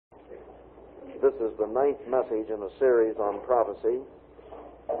This is the 9th message in a series on prophecy,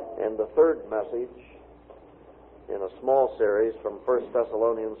 and the 3rd message in a small series from 1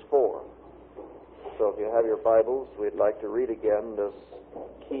 Thessalonians 4. So if you have your Bibles, we'd like to read again this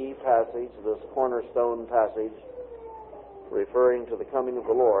key passage, this cornerstone passage, referring to the coming of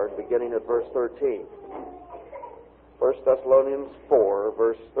the Lord, beginning at verse 13. 1 Thessalonians 4,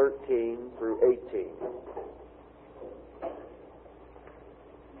 verse 13 through 18.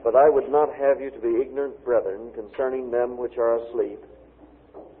 But I would not have you to be ignorant, brethren, concerning them which are asleep,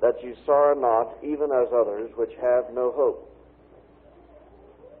 that you sorrow not, even as others which have no hope.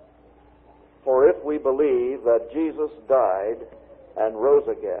 For if we believe that Jesus died and rose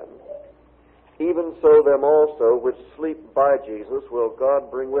again, even so them also which sleep by Jesus will God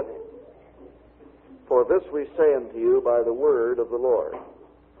bring with him. For this we say unto you by the word of the Lord,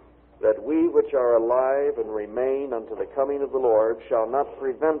 that we which are alive and remain unto the coming of the Lord shall not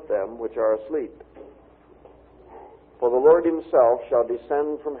prevent them which are asleep. For the Lord himself shall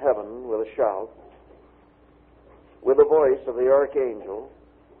descend from heaven with a shout, with the voice of the archangel,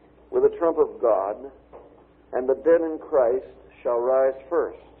 with the trump of God, and the dead in Christ shall rise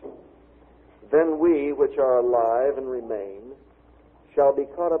first. Then we which are alive and remain shall be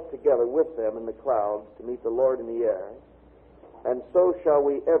caught up together with them in the clouds to meet the Lord in the air, and so shall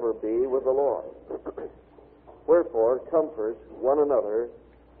we ever be with the Lord. Wherefore, comfort one another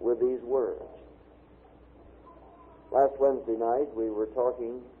with these words. Last Wednesday night, we were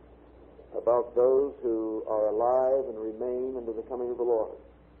talking about those who are alive and remain unto the coming of the Lord.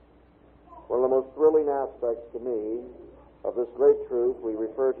 One of the most thrilling aspects to me of this great truth we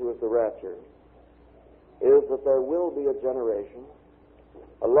refer to as the Rapture is that there will be a generation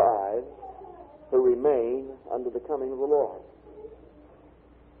alive who remain unto the coming of the Lord.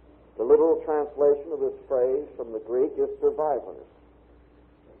 The literal translation of this phrase from the Greek is survivors.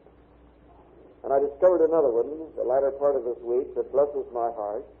 And I discovered another one the latter part of this week that blesses my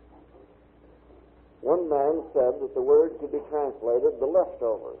heart. One man said that the word could be translated the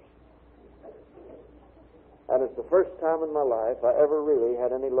leftovers. And it's the first time in my life I ever really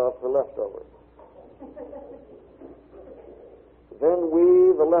had any love for leftovers. Then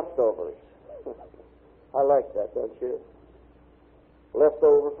we, the leftovers. I like that, don't you?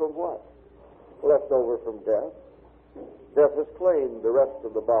 Leftover from what? Leftover from death. Death has claimed the rest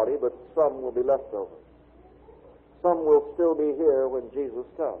of the body, but some will be left over. Some will still be here when Jesus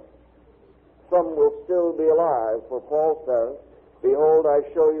comes. Some will still be alive, for Paul says, behold, I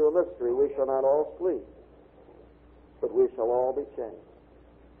show you a mystery, we shall not all sleep, but we shall all be changed.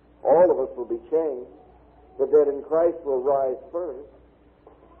 All of us will be changed. The dead in Christ will rise first,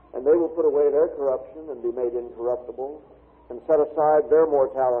 and they will put away their corruption and be made incorruptible, and set aside their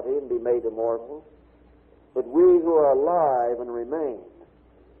mortality and be made immortal. But we who are alive and remain,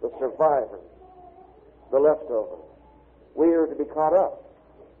 the survivors, the leftovers, we are to be caught up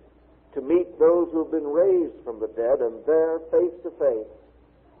to meet those who have been raised from the dead, and there, face to face,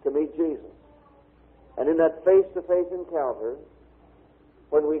 to meet Jesus. And in that face-to-face encounter,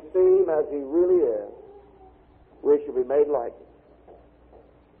 when we see him as he really is, we shall be made like him.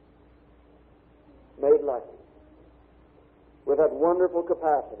 Made like him. With that wonderful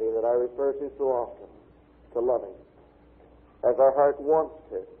capacity that I refer to so often, to love him as our heart wants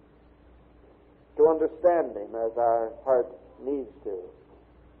to understand him as our heart needs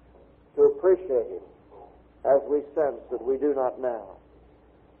to appreciate him as we sense that we do not now,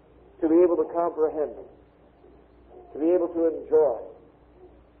 to be able to comprehend him, to be able to enjoy him,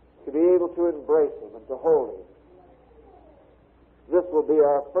 to be able to embrace him and to hold him. This will be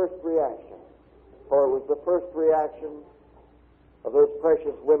our first reaction, for it was the first reaction of those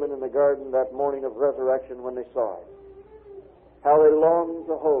precious women in the garden that morning of resurrection when they saw him. How they longed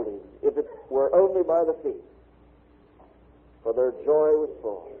to hold him, if it were only by the feet, for their joy was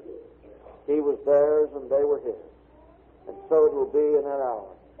full. He was theirs and they were his. And so it will be in that hour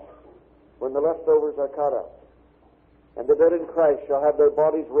when the leftovers are caught up, and the dead in Christ shall have their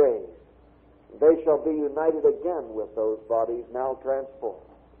bodies raised. They shall be united again with those bodies now transformed,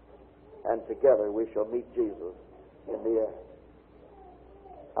 and together we shall meet Jesus in the air.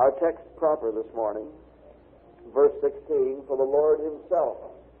 Our text proper this morning, verse 16, for the Lord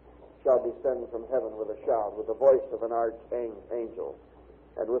himself shall descend from heaven with a shout, with the voice of an archangel,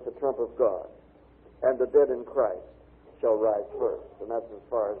 and with the trump of God, and the dead in Christ shall rise first. And that's as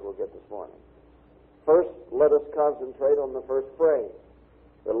far as we'll get this morning. First, let us concentrate on the first phrase,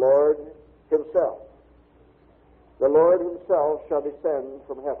 the Lord himself. The Lord himself shall descend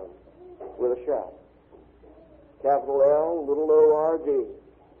from heaven with a shout. Capital L, little O-R-D.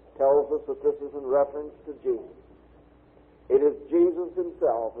 Tells us that this is in reference to Jesus. It is Jesus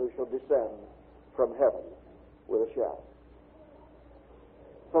himself who shall descend from heaven with a shout.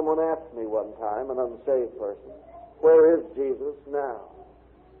 Someone asked me one time, an unsaved person, where is Jesus now?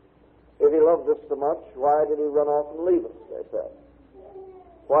 If he loved us so much, why did he run off and leave us, they said.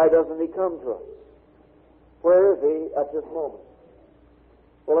 Why doesn't he come to us? Where is he at this moment?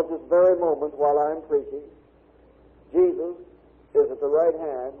 Well, at this very moment while I'm preaching, Jesus is at the right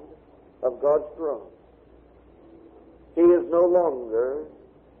hand of God's throne. He is no longer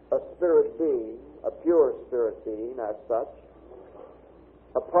a spirit being, a pure spirit being as such.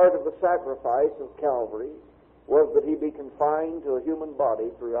 A part of the sacrifice of Calvary was that he be confined to a human body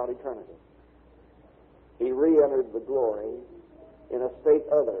throughout eternity. He re-entered the glory in a state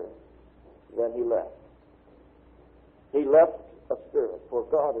other than he left. He left a spirit, for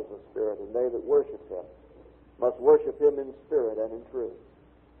God is a spirit, and they that worship him must worship him in spirit and in truth.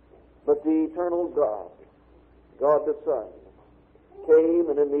 But the eternal God, God the Son, came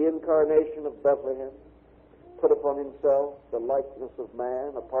and in the incarnation of Bethlehem put upon himself the likeness of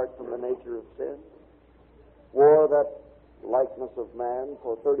man apart from the nature of sin, wore that likeness of man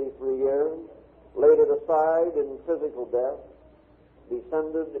for 33 years, laid it aside in physical death,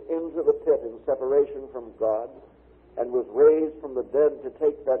 descended into the pit in separation from God, and was raised from the dead to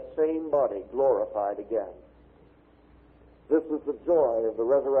take that same body glorified again. This was the joy of the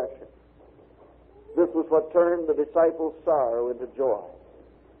resurrection. This was what turned the disciples' sorrow into joy,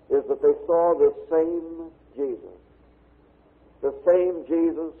 is that they saw this same Jesus. The same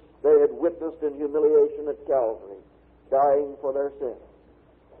Jesus they had witnessed in humiliation at Calvary, dying for their sins.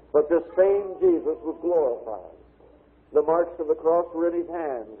 But this same Jesus was glorified. The marks of the cross were in his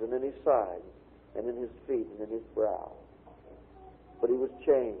hands and in his side and in his feet and in his brow. But he was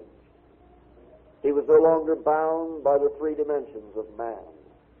changed. He was no longer bound by the three dimensions of man.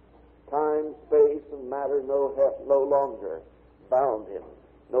 Time, space, and matter no longer bound him,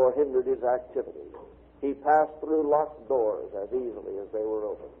 nor hindered his activity. He passed through locked doors as easily as they were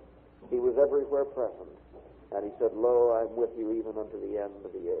open. He was everywhere present. And he said, Lo, I am with you even unto the end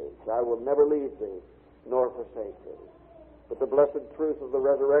of the age. I will never leave thee, nor forsake thee. But the blessed truth of the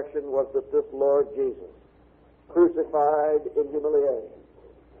resurrection was that this Lord Jesus, crucified in humiliation,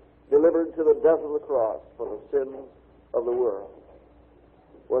 delivered to the death of the cross for the sins of the world,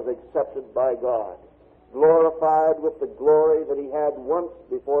 was accepted by God, glorified with the glory that he had once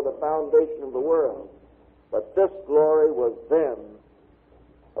before the foundation of the world. But this glory was then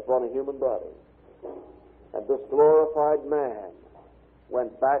upon a human body. And this glorified man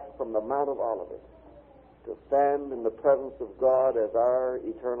went back from the Mount of Olivet to stand in the presence of God as our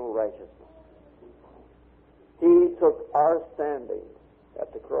eternal righteousness. He took our standing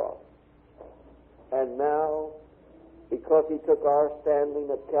at the cross. And now, because he took our standing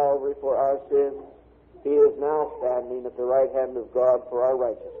at Calvary for our sins, he is now standing at the right hand of God for our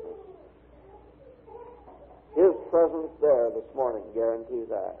righteousness. His presence there this morning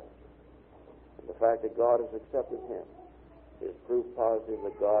guarantees ours. And the fact that God has accepted him is proof positive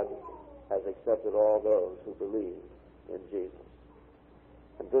that God has accepted all those who believe in Jesus.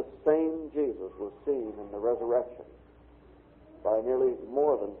 And this same Jesus was seen in the resurrection by nearly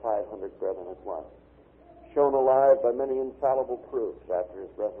more than 500 brethren at once, shown alive by many infallible proofs after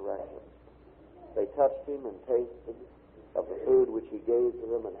his resurrection. They touched him and tasted of the food which he gave to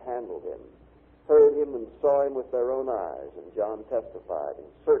them and handled him, heard him and saw him with their own eyes, and John testified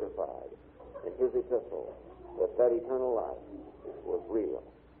and certified in his epistle that eternal life was real.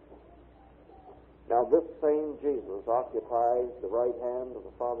 Now this same Jesus occupies the right hand of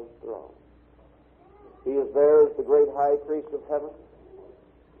the Father's throne. He is there as the great high priest of heaven,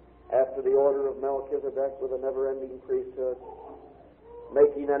 after the order of Melchizedek with a never-ending priesthood,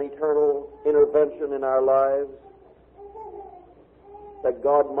 making an eternal intervention in our lives, that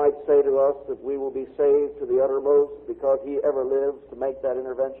God might say to us that we will be saved to the uttermost because he ever lives to make that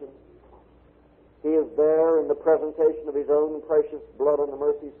intervention. He is there in the presentation of his own precious blood on the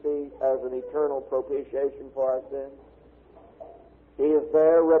mercy seat as an eternal propitiation for our sins. He is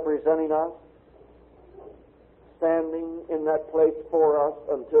there representing us, standing in that place for us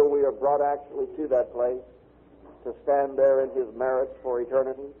until we are brought actually to that place to stand there in his merits for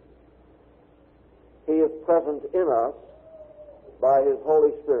eternity. He is present in us by his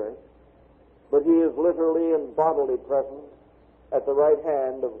Holy Spirit, but he is literally and bodily present at the right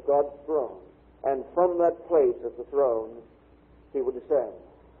hand of God's throne. And from that place at the throne, he would descend.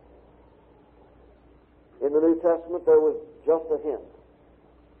 In the New Testament, there was just a hint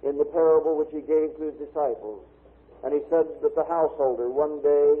in the parable which he gave to his disciples. And he said that the householder one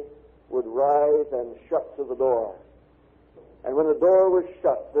day would rise and shut to the door. And when the door was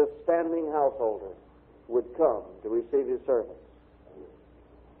shut, this standing householder would come to receive his servants.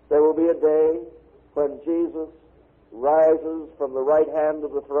 There will be a day when Jesus rises from the right hand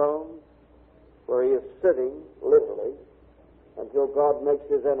of the throne, where he is sitting, literally, until God makes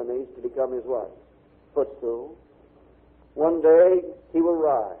his enemies to become his what? Footstool. One day he will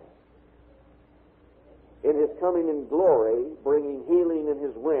rise in his coming in glory, bringing healing in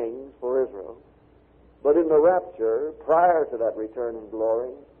his wings for Israel. But in the rapture, prior to that return in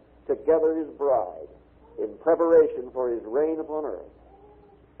glory, to gather his bride in preparation for his reign upon earth,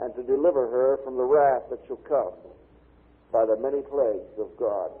 and to deliver her from the wrath that shall come by the many plagues of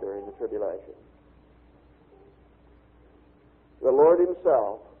God during the tribulation. The Lord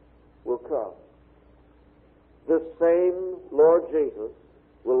himself will come. This same Lord Jesus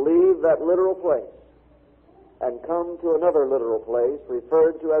will leave that literal place and come to another literal place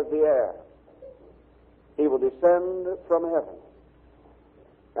referred to as the air. He will descend from heaven.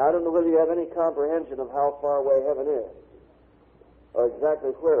 Now, I don't know whether you have any comprehension of how far away heaven is, or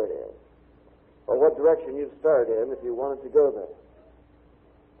exactly where it is, or what direction you'd start in if you wanted to go there.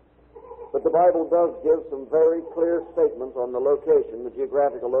 But the Bible does give some very clear statements on the location, the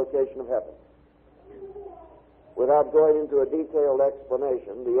geographical location of heaven. Without going into a detailed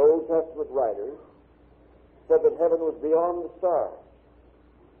explanation, the Old Testament writers said that heaven was beyond the stars.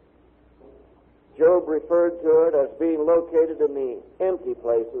 Job referred to it as being located in the empty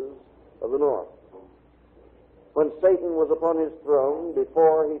places of the north. When Satan was upon his throne,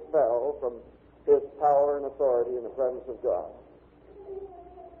 before he fell from his power and authority in the presence of God,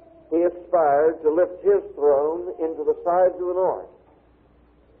 he aspired to lift his throne into the sides of the north.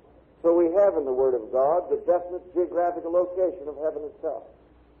 So we have in the Word of God the definite geographical location of heaven itself.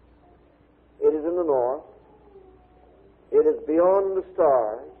 It is in the north. It is beyond the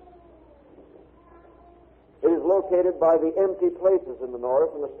stars. It is located by the empty places in the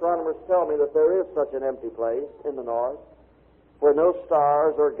north, and astronomers tell me that there is such an empty place in the north where no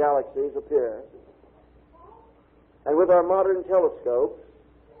stars or galaxies appear. And with our modern telescopes,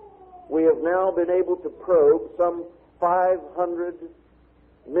 we have now been able to probe some 500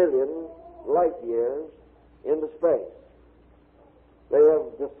 million light years into space. They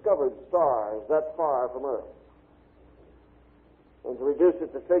have discovered stars that far from Earth. And to reduce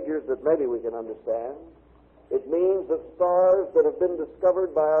it to figures that maybe we can understand, it means that stars that have been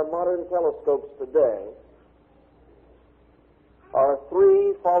discovered by our modern telescopes today are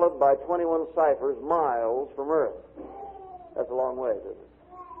 3 followed by 21 ciphers miles from Earth. That's a long way, isn't it?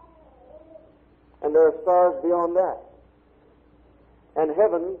 And there are stars beyond that. And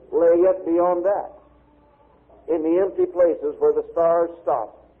heaven lay yet beyond that, in the empty places where the stars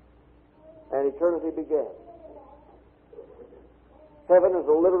stop and eternity began. Heaven is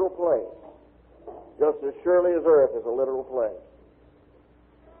a literal place, just as surely as earth is a literal place.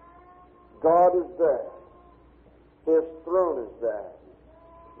 God is there. His throne is there.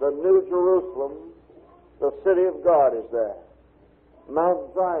 The New Jerusalem, the city of God, is there.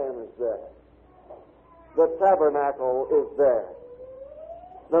 Mount Zion is there. The tabernacle is there.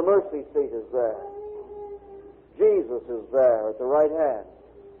 The mercy seat is there. Jesus is there at the right hand.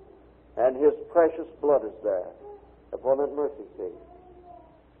 And his precious blood is there upon that mercy seat.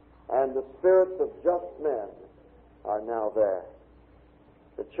 And the spirits of just men are now there.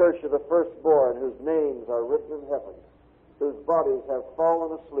 The church of the firstborn, whose names are written in heaven, whose bodies have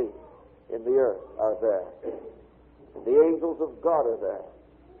fallen asleep in the earth, are there. And the angels of God are there.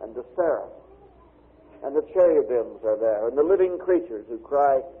 And the seraphs. And the cherubims are there, and the living creatures who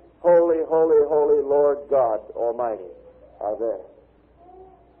cry, Holy, holy, holy, Lord God Almighty, are there.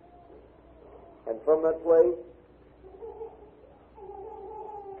 And from that place,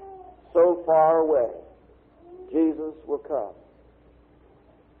 so far away, Jesus will come.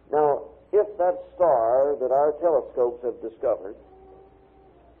 Now, if that star that our telescopes have discovered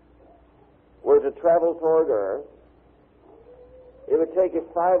were to travel toward Earth, it would take it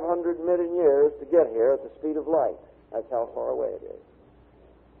 500 million years to get here at the speed of light. That's how far away it is.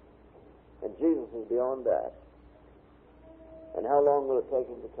 And Jesus is beyond that. And how long will it take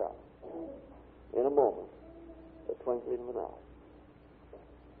him to come? In a moment, the twinkling of an eye.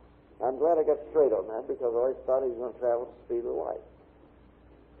 I'm glad I got straight on that, because I always thought he was going to travel at the speed of light.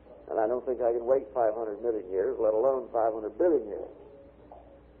 And I don't think I can wait 500 million years, let alone 500 billion years.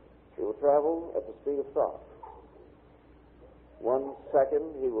 He will travel at the speed of thought. 1 second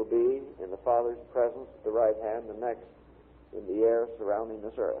he will be in the Father's presence at the right hand, the next in the air surrounding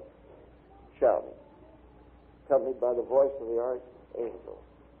this earth, shouting, accompanied by the voice of the archangel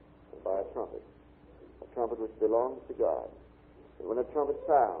and by a trumpet which belongs to God. And when a trumpet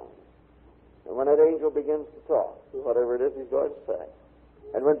sounds, and when that angel begins to talk, whatever it is he's going to say,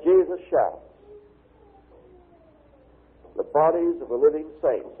 and when Jesus shouts, the bodies of the living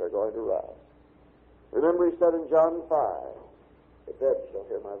saints are going to rise. Remember, he said in John 5, the dead shall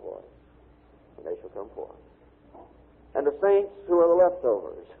hear my voice, and they shall come forth. And the saints who are the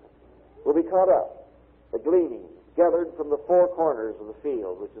leftovers will be caught up, the gleaning, gathered from the four corners of the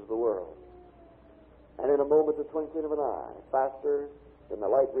field, which is the world. And in a moment, the twinkling of an eye, faster than the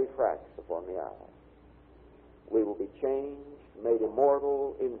light refracts upon the eye, we will be changed, made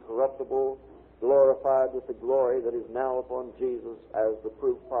immortal, incorruptible, glorified with the glory that is now upon Jesus as the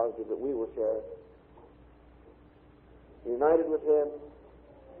proof positive that we will share. United with him,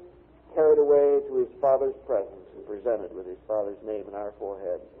 carried away to his Father's presence, and presented with his Father's name in our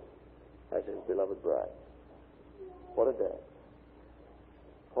forehead as his beloved bride. What a day.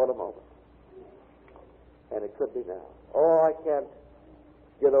 What a moment. And it could be now. Oh, I can't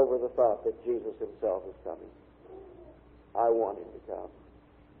get over the thought that Jesus himself is coming. I want him to come.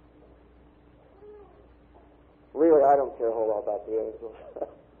 Really, I don't care a whole lot about the angels.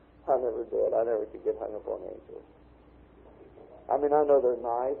 I never did. I never could get hung up on angels. I mean, I know they're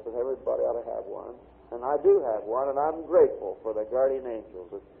nice, and everybody ought to have one. And I do have one, and I'm grateful for the guardian angels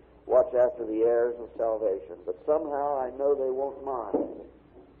that watch after the heirs of salvation. But somehow I know they won't mind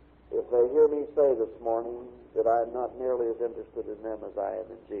if they hear me say this morning that I'm not nearly as interested in them as I am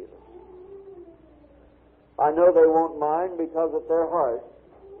in Jesus. I know they won't mind because at their hearts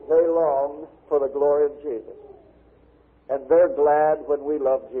they long for the glory of Jesus. And they're glad when we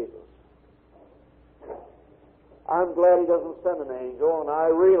love Jesus. I'm glad he doesn't send an angel, and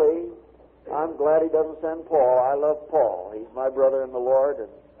I'm glad he doesn't send Paul. I love Paul. He's my brother in the Lord, and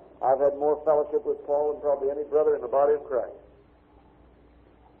I've had more fellowship with Paul than probably any brother in the body of Christ.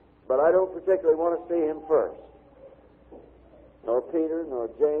 But I don't particularly want to see him first. Nor Peter, nor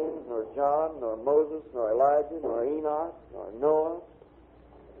James, nor John, nor Moses, nor Elijah, nor Enoch, nor Noah.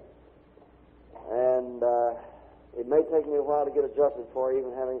 And it may take me a while to get adjusted for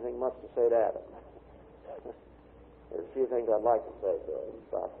even have anything much to say to Adam. There's a few things I'd like to say to him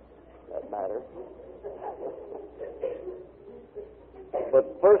about that matter.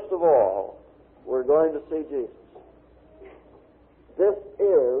 But first of all, we're going to see Jesus. This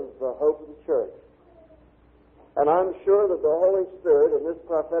is the hope of the church. And I'm sure that the Holy Spirit in this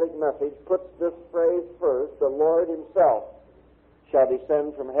prophetic message puts this phrase first, the Lord himself shall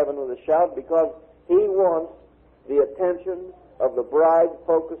descend from heaven with a shout, because he wants the attention of the bride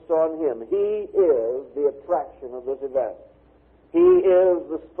focused on him. He is the attraction of this event. He is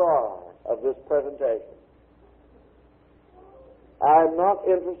the star of this presentation. I'm not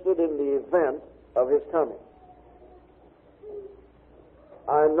interested in the event of his coming.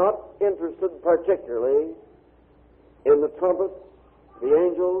 I'm not interested particularly in the trumpets, the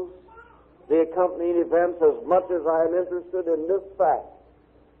angels, the accompanying events, as much as I am interested in this fact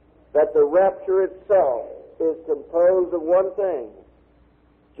that the rapture itself is composed of one thing: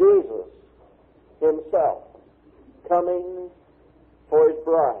 Jesus himself coming for his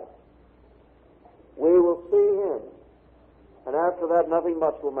bride. We will see him, and after that nothing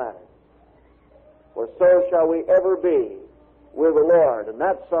much will matter. For so shall we ever be with the Lord, and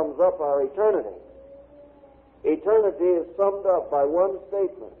that sums up our eternity. Eternity is summed up by one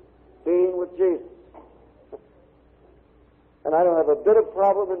statement: being with Jesus. And I don't have a bit of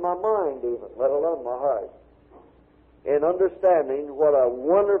problem in my mind even, let alone my heart, in understanding what a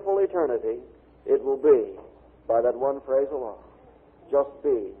wonderful eternity it will be by that one phrase alone: just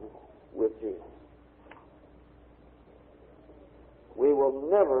being with Jesus. We will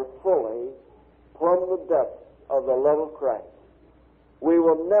never fully plumb the depths of the love of Christ. We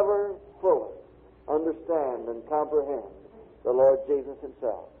will never fully understand and comprehend the Lord Jesus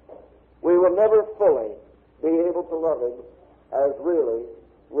himself. We will never fully be able to love him as really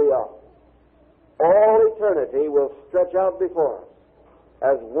we are. All eternity will stretch out before us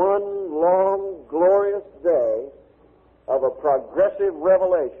as one long, glorious day of a progressive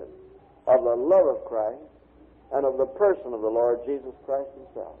revelation of the love of Christ and of the person of the Lord Jesus Christ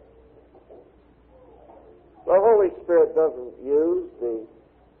himself. The Holy Spirit doesn't use the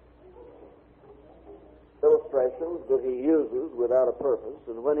illustrations that he uses without a purpose,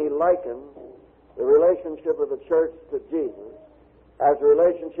 and when he likens the relationship of the church to Jesus as a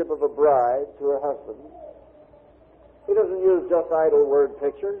relationship of a bride to her husband, he doesn't use just idle word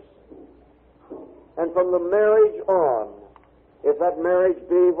pictures. And from the marriage on, if that marriage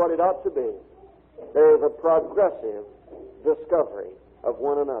be what it ought to be, there is a progressive discovery of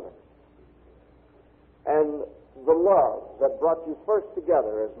one another. And the love that brought you first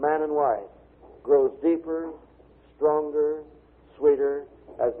together as man and wife grows deeper, stronger, sweeter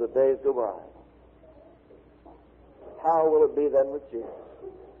as the days go by. How will it be then with Jesus?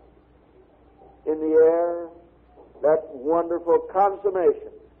 In the air, that wonderful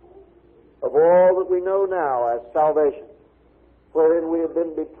consummation of all that we know now as salvation, wherein we have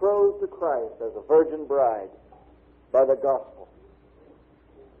been betrothed to Christ as a virgin bride by the gospel.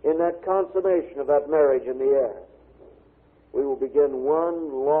 In that consummation of that marriage in the air, we will begin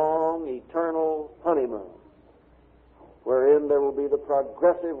one long, eternal honeymoon, wherein there will be the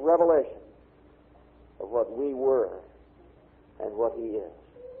progressive revelation of what we were and what He is.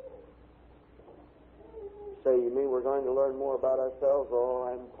 Say, you mean we're going to learn more about ourselves? Oh,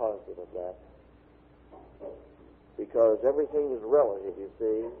 I'm positive of that. Because everything is relative, you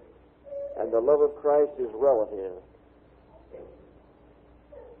see, and the love of Christ is relative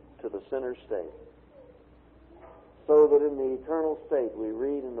to the sinner's state. So that in the eternal state, we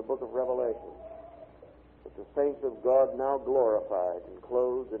read in the book of Revelation that the saints of God now glorified and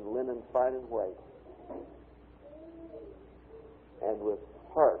clothed in linen fine and white, and with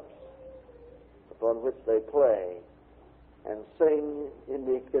harps upon which they play and sing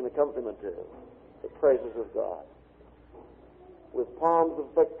in accompaniment to the praises of God, with palms of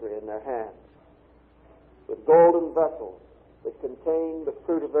victory in their hands, with golden vessels that contain the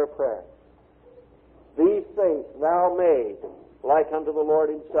fruit of their prayer. These saints, now made like unto the Lord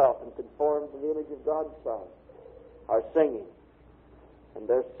Himself and conformed to the image of God's Son, are singing. And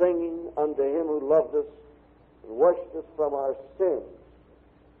they're singing unto Him who loved us and washed us from our sins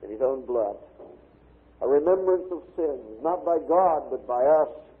in His own blood. A remembrance of sins, not by God, but by us,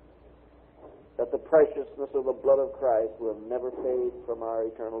 that the preciousness of the blood of Christ will never fade from our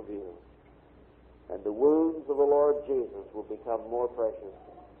eternal view. And the wounds of the Lord Jesus will become more precious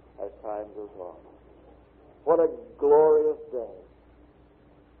as time goes on. What a glorious day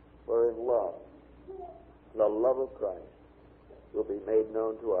wherein love, the love of Christ, will be made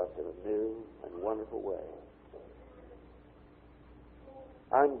known to us in a new and wonderful way.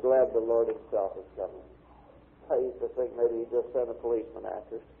 I'm glad the Lord Himself is coming. I used to think maybe He just sent a policeman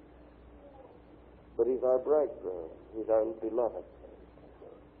after us. But He's our bridegroom. He's our beloved.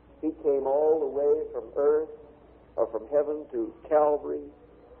 He came all the way from earth, or from heaven to Calvary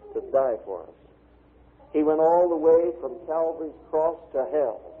to die for us. He went all the way from Calvary's cross to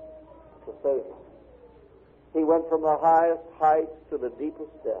hell to save us. He went from the highest heights to the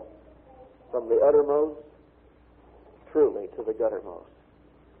deepest depths, from the uttermost, truly, to the guttermost.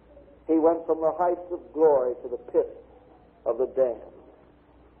 He went from the heights of glory to the pit of the damned.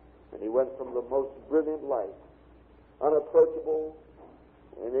 And He went from the most brilliant light, unapproachable,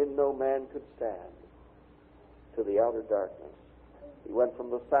 and in no man could stand, to the outer darkness. He went from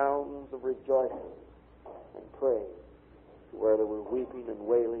the sounds of rejoicing and praise to where there were weeping and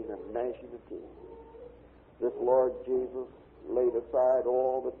wailing and gnashing of teeth. This Lord Jesus laid aside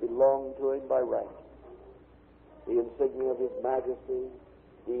all that belonged to Him by right, the insignia of His majesty,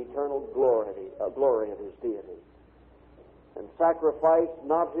 the eternal glory of His deity, and sacrificed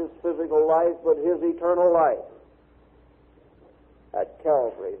not His physical life, but His eternal life at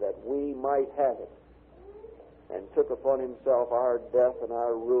Calvary, that we might have it, and took upon Himself our death and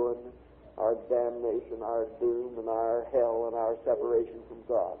our ruin, our damnation, our doom, and our hell, and our separation from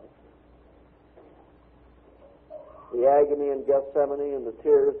God. The agony in Gethsemane and the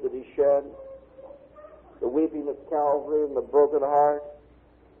tears that He shed, the weeping at Calvary and the broken heart,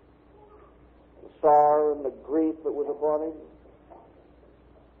 the sorrow and the grief that was upon Him,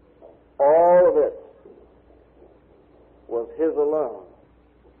 all of it was His alone,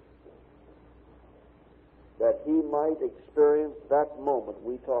 that He might experience that moment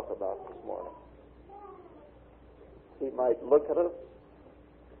we talk about this morning. He might look at us,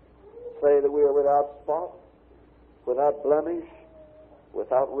 say that we are without spot, without blemish,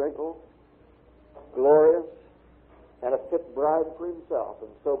 without wrinkle, glorious, and a fit bride for Himself, and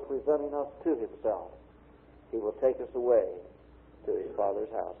so presenting us to Himself, He will take us away to His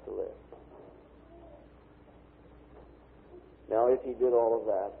Father's house to live. Now, if He did all of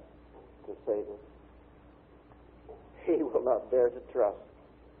that to save us, He will not dare to trust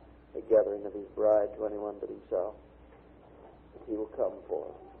the gathering of His bride to anyone but Himself. He will come for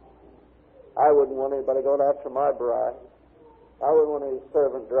us. I wouldn't want anybody going after my bride. I wouldn't want any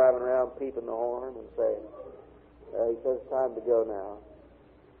servant driving around peeping the horn and saying, He says it's time to go now.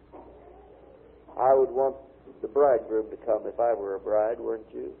 I would want the bridegroom to come if I were a bride, wouldn't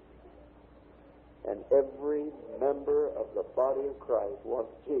you? And every member of the body of Christ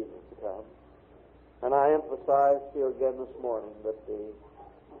wants Jesus to come. And I emphasize here again this morning that the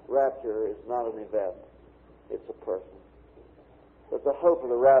rapture is not an event, it's a person. That the hope of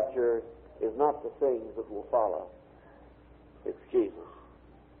the rapture is not the things that will follow, it's Jesus.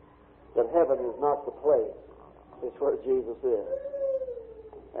 That heaven is not the place, it's where Jesus is.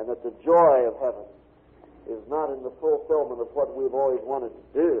 And that the joy of heaven is not in the fulfillment of what we've always wanted to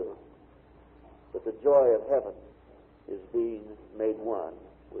do, But the joy of heaven is being made one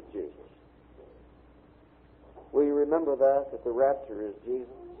with Jesus. Will you remember that the rapture is Jesus?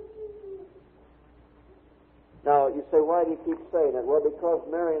 Now, you say, why do you keep saying it? Well, because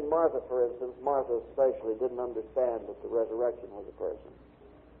Mary and Martha, for instance, Martha especially, didn't understand that the resurrection was a person.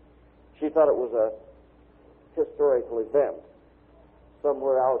 She thought it was a historical event.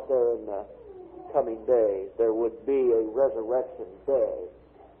 Somewhere out there in the coming days, there would be a resurrection day.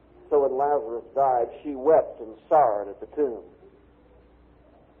 So when Lazarus died, she wept and sorrowed at the tomb.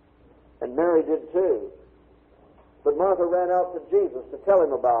 And Mary did too. But Martha ran out to Jesus to tell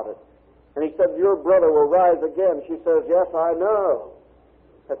him about it. And he said, your brother will rise again. She says, yes, I know,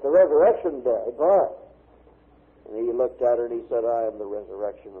 at the resurrection day, but... And he looked at her and he said, I am the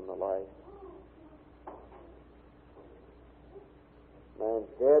resurrection and the life.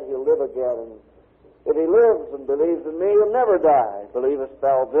 Man's dead, he'll live again. And if he lives and believes in me, he'll never die. Believest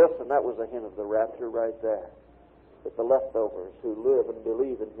thou this? And that was a hint of the rapture right there. That the leftovers who live and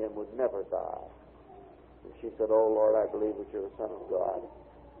believe in him would never die. And she said, oh, Lord, I believe that you're the Son of God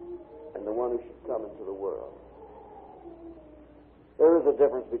and the one who should come into the world. There is a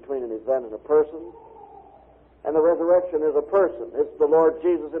difference between an event and a person. And the resurrection is a person. It's the Lord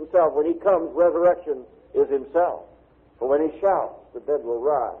Jesus himself. When he comes, resurrection is himself. For when he shouts, the dead will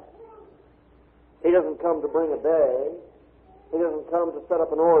rise. He doesn't come to bring a day. He doesn't come to set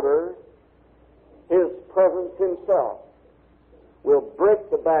up an order. His presence himself will break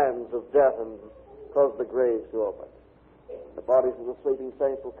the bands of death and cause the graves to open. The bodies of the sleeping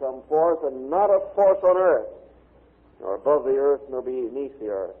saints will come forth, and not a force on earth, nor above the earth, nor beneath the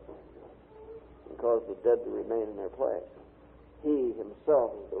earth, and cause the dead to remain in their place. He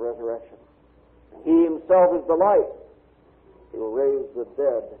himself is the resurrection. He himself is the life. He will raise the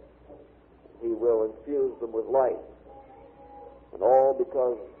dead. He will infuse them with life. And all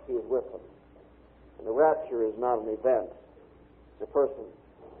because he is with them. And the rapture is not an event. It's a person.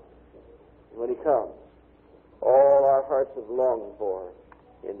 And when he comes, all our hearts have longed for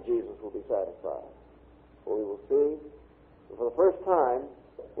in Jesus will be satisfied. For we will see, and for the first time,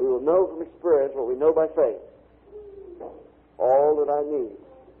 we will know from experience what we know by faith. All that I need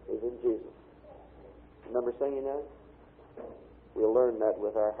is in Jesus. Remember singing that? We'll learn that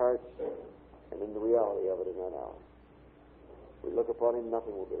with our hearts and in the reality of it in that hour. We look upon him,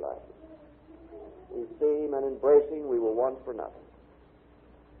 nothing will be lacking. We see him and embrace him, we will want for nothing.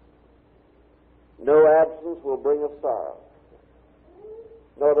 No absence will bring us sorrow,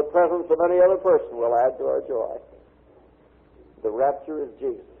 nor the presence of any other person will add to our joy. The rapture is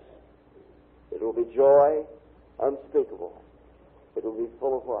Jesus. It will be joy unspeakable. It will be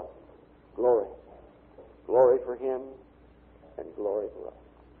full of what? Glory. Glory for him and glory for us.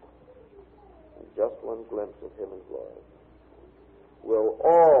 And just one glimpse of him in glory will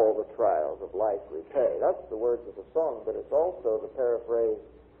all the trials of life repay. That's the words of the song, but it's also the paraphrase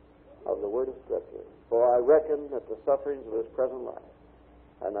of the word of Scripture. For I reckon that the sufferings of this present life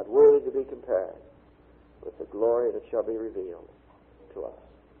are not worthy to be compared with the glory that shall be revealed to us.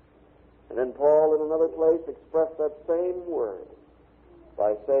 And then Paul in another place expressed that same word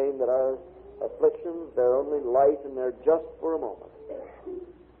by saying that our afflictions, they're only light and they're just for a moment.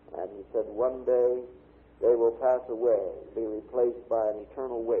 And he said one day they will pass away, be replaced by an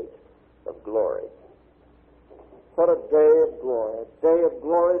eternal weight of glory. What a day of glory. A day of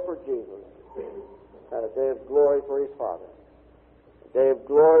glory for Jesus. And a day of glory for his Father. A day of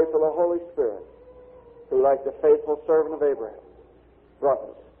glory for the Holy Spirit, who, like the faithful servant of Abraham, brought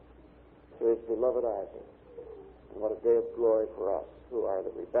us to his beloved Isaac. And what a day of glory for us, who are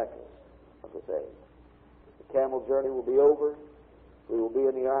the Rebeccas of this age. The camel journey will be over. We will be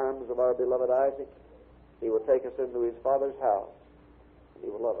in the arms of our beloved Isaac. He will take us into his Father's house. And he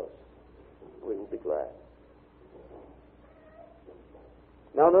will love us. We will be glad.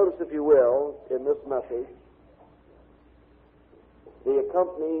 Now notice, if you will, in this message, the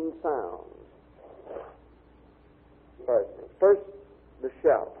accompanying sounds. First, the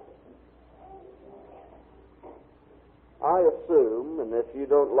shout. I assume, and if you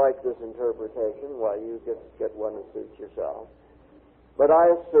don't like this interpretation, why, you get one that suits yourself. But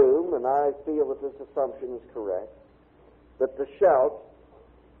I assume, and I feel that this assumption is correct, that the shout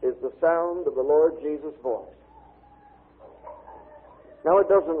is the sound of the Lord Jesus' voice. Now, it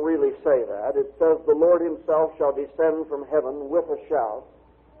doesn't really say that. It says the Lord himself shall descend from heaven with a shout.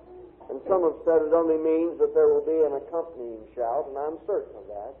 And some have said it only means that there will be an accompanying shout, and I'm certain of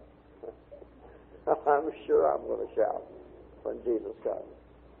that. I'm sure I'm going to shout when Jesus comes.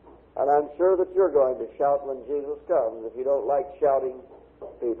 And I'm sure that you're going to shout when Jesus comes. If you don't like shouting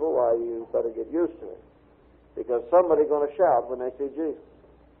people, why, you better get used to it. Because somebody's going to shout when they see Jesus.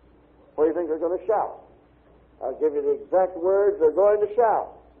 What do you think they're going to shout? I'll give you the exact words they're going to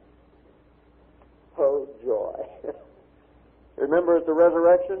shout. Oh, joy. Remember at the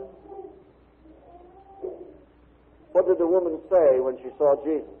resurrection? What did the woman say when she saw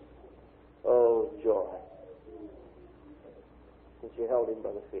Jesus? Oh, joy. And she held him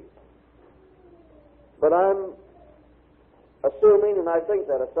by the feet. But I'm assuming, and I think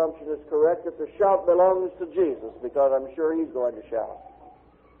that assumption is correct, that the shout belongs to Jesus, because I'm sure he's going to shout.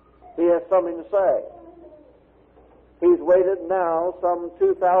 He has something to say. He's waited now some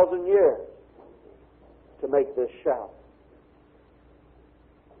 2,000 years to make this shout.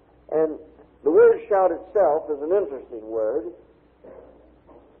 And the word shout itself is an interesting word,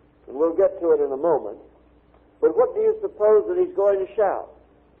 and we'll get to it in a moment. But what do you suppose that he's going to shout?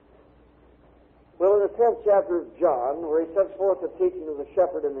 Well, in the 10th chapter of John, where he sets forth the teaching of the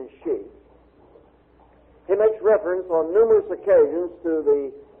shepherd and his sheep, he makes reference on numerous occasions to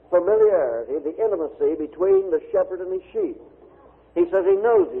the familiarity, the intimacy between the shepherd and his sheep. He says he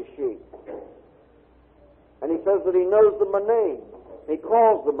knows his sheep. And he says that he knows them by name. He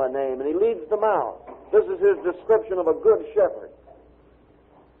calls them by name, and he leads them out. This is his description of a good shepherd.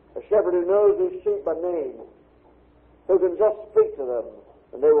 A shepherd who knows his sheep by name, who can just speak to them,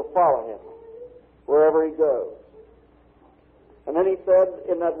 and they will follow him wherever he goes. And then he said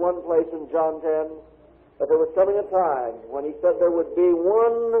in that one place in John 10 that there was coming a time when he said there would be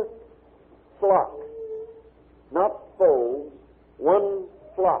one flock, not folds, one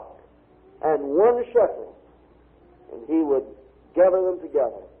flock, and one shepherd, and he would gather them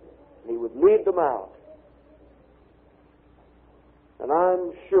together, and he would lead them out. And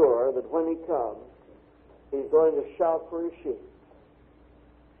I'm sure that when he comes, he's going to shout for his sheep.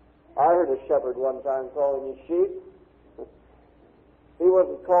 I heard a shepherd one time calling his sheep. He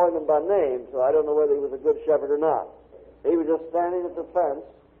wasn't calling them by name, so I don't know whether he was a good shepherd or not. He was just standing at the fence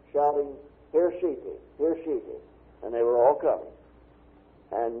shouting, "Here, sheepy, here, sheepy." And they were all coming.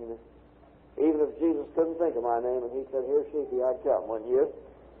 And even if Jesus couldn't think of my name and he said, "Here, sheepy," I'd come, wouldn't you?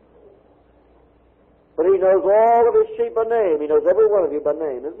 But he knows all of his sheep by name. He knows every one of you by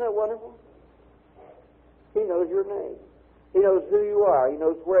name. Isn't that wonderful? He knows your name. He knows who you are. He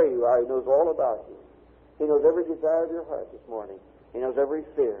knows where you are. He knows all about you. He knows every desire of your heart this morning. He knows every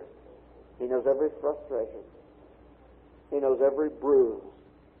fear. He knows every frustration. He knows every bruise,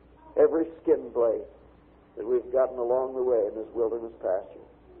 every skin blade that we've gotten along the way in this wilderness pasture.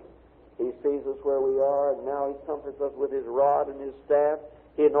 He sees us where we are, and now he comforts us with his rod and his staff.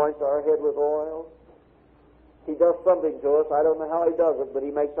 He anoints our head with oil. He does something to us. I don't know how he does it, but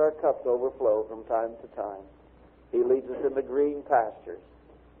he makes our cups overflow from time to time. He leads us into green pastures.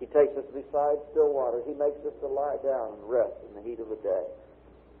 He takes us beside still water. He makes us to lie down and rest in the heat of the day.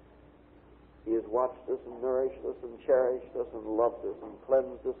 He has watched us and nourished us and cherished us and loved us and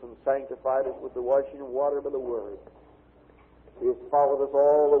cleansed us and sanctified us with the washing of water by the Word. He has followed us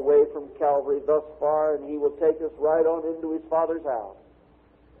all the way from Calvary thus far, and he will take us right on into his Father's house.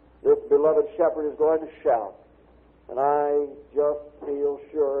 This beloved shepherd is going to shout, and I just feel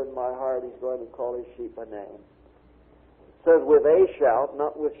sure in my heart he's going to call his sheep by name. It says with a shout,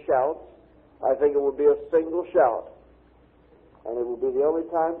 not with shouts. I think it will be a single shout. And it will be the only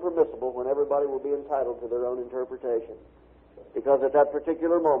time permissible when everybody will be entitled to their own interpretation. Because at that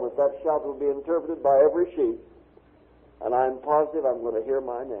particular moment, that shout will be interpreted by every sheep, and I'm positive I'm going to hear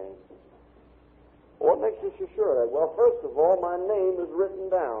my name. What makes you so sure of that? Well, first of all, my name is written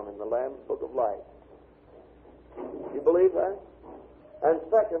down in the Lamb's Book of Life. You believe that? And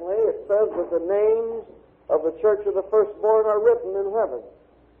secondly, it says that the names of the church of the firstborn are written in heaven.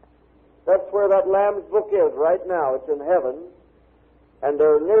 That's where that Lamb's Book is right now. It's in heaven. And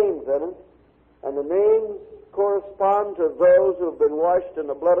there are names in it. And the names correspond to those who have been washed in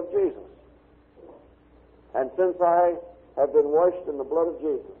the blood of Jesus. And since I have been washed in the blood of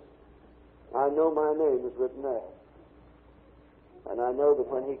Jesus, I know my name is written there. And I know that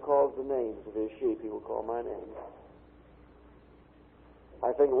when he calls the names of his sheep, he will call my name.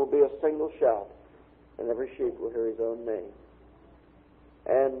 I think it will be a single shout, and every sheep will hear his own name.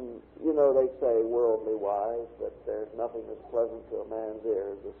 And, you know, they say, worldly wise, that there's nothing as pleasant to a man's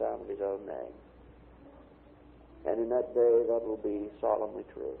ear as the sound of his own name. And in that day, that will be solemnly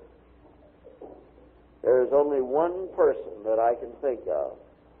true. There is only one person that I can think of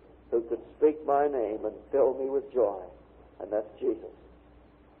who could speak my name and fill me with joy, and that's Jesus.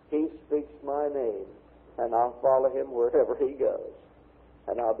 He speaks my name, and I'll follow him wherever he goes,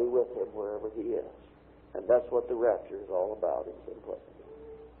 and I'll be with him wherever he is. And that's what the rapture is all about in simplicity.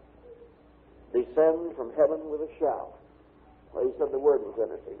 Descend from heaven with a shout. Well, you said the word was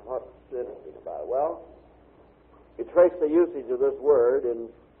interesting. What's interesting about it? Well, you trace the usage of this word in,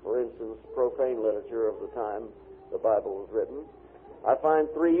 for instance, the time the Bible was written. I find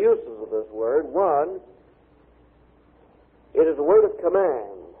three uses of this word. One, it is a word of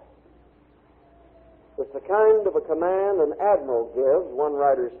command. It's the kind of a command an admiral gives, one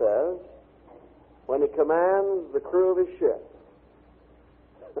writer says, when he commands the crew of his ship.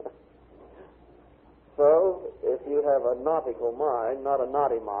 So, if you have a nautical mind, not a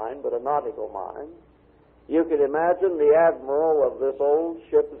naughty mind, but a nautical mind, you can imagine the admiral of this old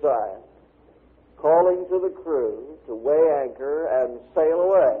ship Zion calling to the crew to weigh anchor and sail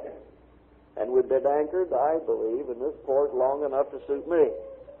away. And we've been anchored, I believe, in this port long enough to suit me.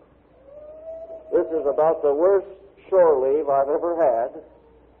 This is about the worst shore leave I've ever had,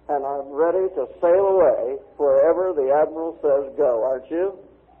 and I'm ready to sail away wherever the admiral says go, aren't you?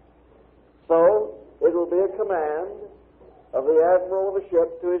 So, it will be a command of the admiral of a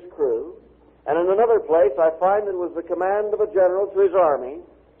ship to his crew. And in another place, I find it was the command of a general to his army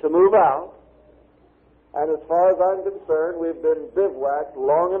to move out. And as far as I'm concerned, we've been bivouacked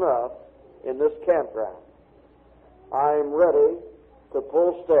long enough in this campground. I'm ready to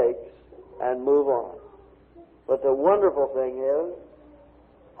pull stakes and move on. But the wonderful thing is,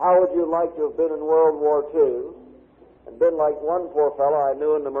 how would you like to have been in World War II and been like one poor fellow I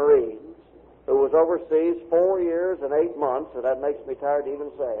knew in the Marines who was overseas 4 years and 8 months, and that makes me tired to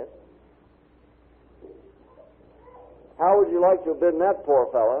even say it. How would you like to have been that poor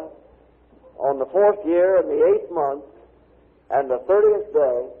fellow on the 4th year and the 8th month and the 30th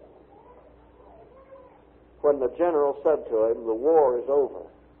day when the general said to him, the war is over.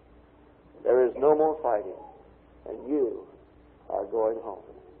 There is no more fighting, and you are going home.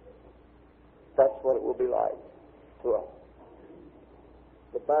 That's what it will be like to us.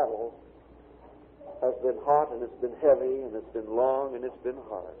 The battle has been hot, and it's been heavy, and it's been long, and it's been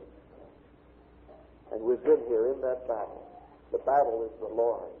hard. And we've been here in that battle. The battle is the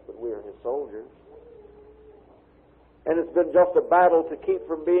Lord's, but we are His soldiers. And it's been just a battle to keep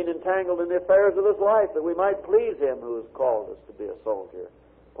from being entangled in the affairs of this life, that we might please Him who has called us to be a soldier,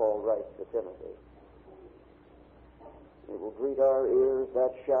 Paul writes to Timothy. It will greet our ears,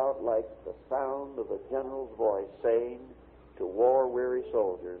 that shout, like the sound of a general's voice saying to war-weary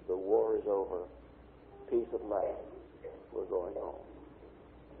soldiers, the war is over. Peace at last. We're going home.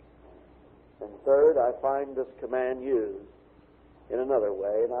 And third, I find this command used in another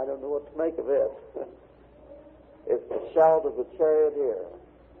way, and I don't know what to make of it. It's the shout of the charioteer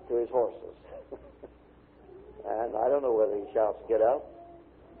to his horses. And I don't know whether he shouts, get up,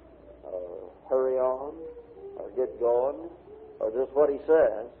 or hurry on, or get going, or just what he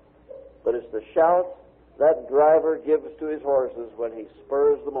says. But it's the shout that driver gives to his horses when he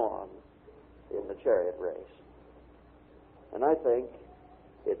spurs them on in the chariot race. And I think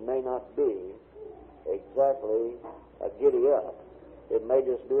it may not be exactly a giddy up. It may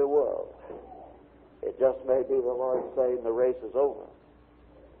just be a whoa. It just may be the Lord saying the race is over.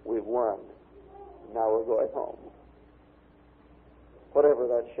 We've won. Now we're going home. Whatever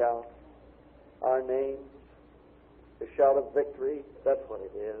that shout, our names, the shout of victory, that's what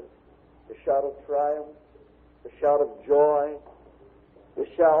it is. The shout of triumph, the shout of joy, the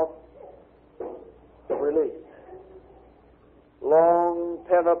shout of release. Long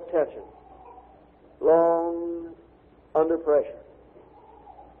pent-up tension, long under pressure,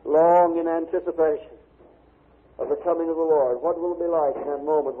 long in anticipation of the coming of the Lord. What will it be like in that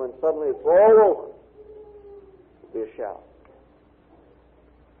moment when suddenly it's all over? It'll be a shout.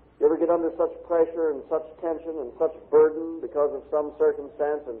 You ever get under such pressure and such tension and such burden because of some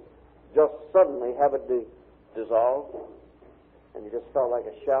circumstance and just suddenly have it dissolve? And you just felt like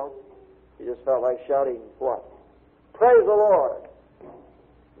a shout? You just felt like shouting what? Praise the Lord!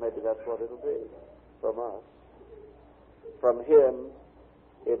 Maybe that's what it'll be from us. From Him,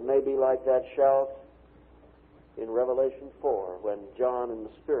 it may be like that shout in Revelation 4 when John in the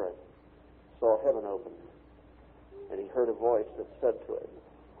Spirit saw heaven open and he heard a voice that said to him,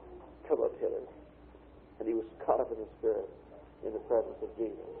 come up hither. And he was caught up in the Spirit in the presence of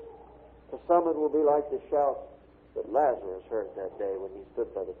Jesus. To some it will be like the shout that Lazarus heard that day when he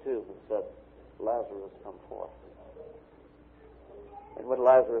stood by the tomb and said, Lazarus, come forth. And when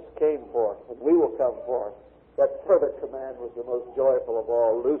Lazarus came forth, and we will come forth, that further command was the most joyful of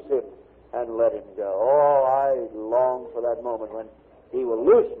all. Loose him and let him go. Oh, I long for that moment when He will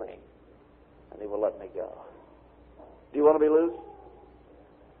loose me and He will let me go. Do you want to be loose?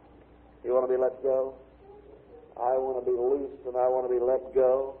 Do you want to be let go? I want to be loosed and I want to be let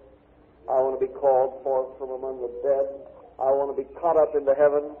go. I want to be called forth from among the dead. I want to be caught up into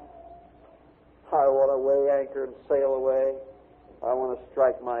heaven. I want to weigh anchor and sail away. I want to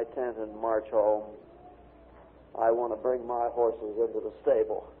strike my tent and march home. I want to bring my horses into the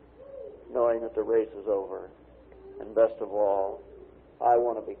stable knowing that the race is over. And best of all, I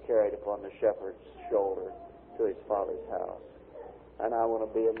want to be carried upon the shepherd's shoulder to his Father's house. And I want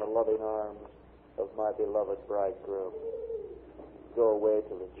to be in the loving arms of my beloved bridegroom. Go away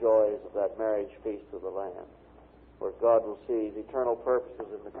to the joys of that marriage feast of the Lamb, where God will see his eternal purposes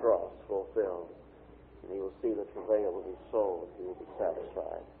in the cross fulfilled. And he will see the travail of his soul, and he will be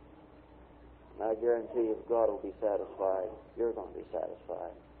satisfied. And I guarantee you, if God will be satisfied, you're going to be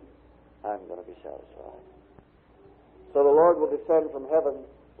satisfied. I'm going to be satisfied. So the Lord will descend from heaven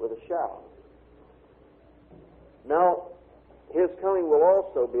with a shout. Now, his coming will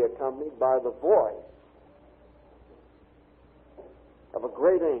also be accompanied by the voice of a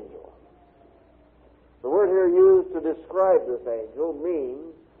great angel. The word here used to describe this angel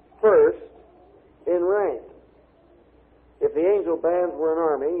means first in rank. If the angel bands were an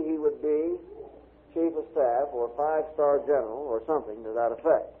army, he would be chief of staff or 5-star general or something to that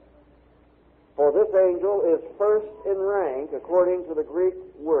effect. For this angel is first in rank according to the Greek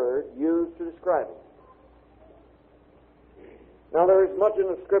word used to describe him. Now there is much in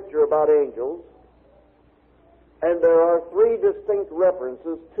the Scripture about angels, and there are 3 distinct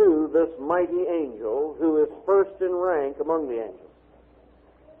references to this mighty angel who is first in rank among the angels.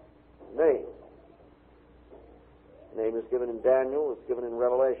 Name is given in Daniel, it's given in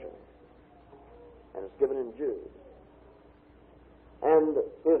Revelation, and it's given in Jude. And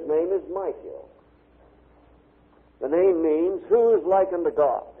his name is Michael. The name means, who is like unto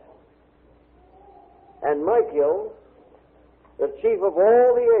God? And Michael, the chief of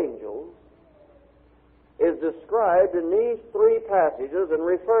all the angels, is described in these 3 passages and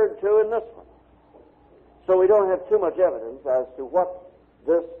referred to in this one. So we don't have too much evidence as to what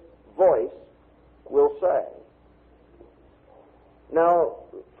this voice will say. Now,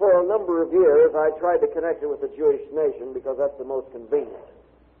 for a number of years, I tried to connect it with the Jewish nation because that's the most convenient.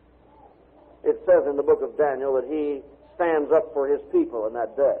 It says in the book of Daniel that he stands up for his people in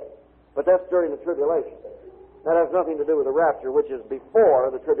that day. But that's during the tribulation. That has nothing to do with the rapture, which is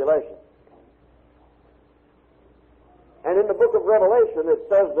before the tribulation. And in the book of Revelation, it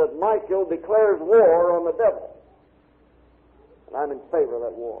says that Michael declares war on the devil. And I'm in favor of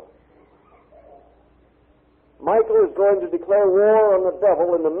that war. Michael is going to declare war on the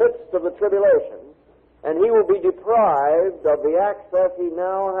devil in the midst of the tribulation, and he will be deprived of the access he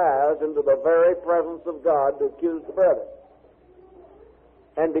now has into the very presence of God to accuse the brethren.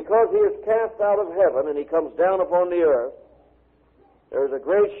 And because he is cast out of heaven and he comes down upon the earth, there's a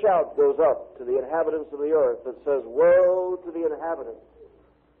great shout goes up to the inhabitants of the earth that says, "Woe to the inhabitants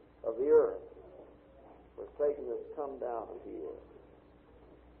of the earth, for Satan has come down unto you.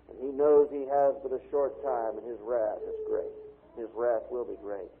 And he knows he has but a short time, and his wrath is great." His wrath will be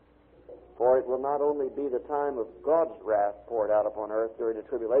great. For it will not only be the time of God's wrath poured out upon earth during the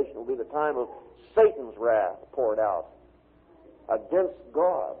tribulation, it will be the time of Satan's wrath poured out against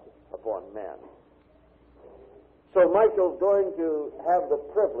God upon men. So Michael's going to have the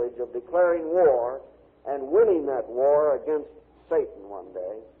privilege of declaring war and winning that war against Satan one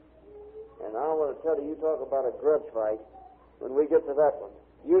day. And I want to tell you, you talk about a grudge fight when we get to that one.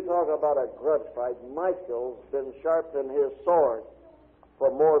 You talk about a grudge fight. Michael's been sharpened his sword for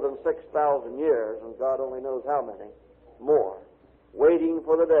more than 6,000 years, and God only knows how many more, waiting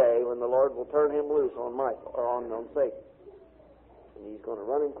for the day when the Lord will turn him loose on Michael, or on Satan. And he's going to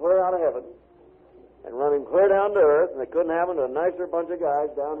run him clear out of heaven and run him clear down to earth, and it couldn't happen to a nicer bunch of guys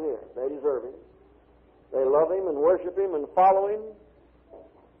down here. They deserve him. They love him and worship him and follow him.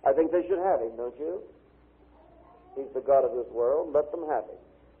 I think they should have him, don't you? He's the God of this world. Let them have him.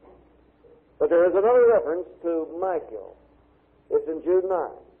 But there is another reference to Michael. It's in Jude 9.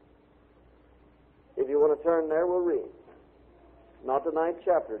 If you want to turn there, we'll read. Not the 9th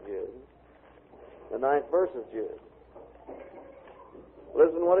chapter of Jude, the 9th verse of Jude.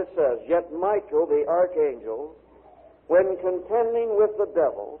 Listen what it says. "Yet Michael, the archangel, when contending with the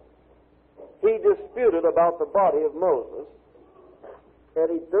devil, he disputed about the body of Moses, and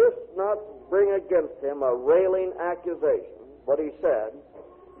he durst not bring against him a railing accusation, but he said,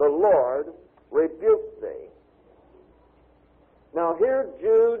 The Lord rebuked thee." Now here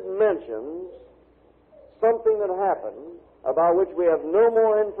Jude mentions something that happened about which we have no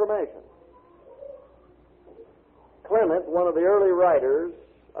more information. Clement, one of the early writers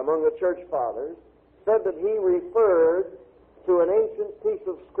among the church fathers, said that he referred to an ancient piece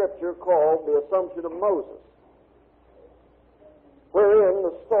of scripture called the Assumption of Moses, wherein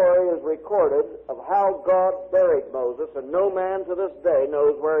the story is recorded of how God buried Moses, and no man to this day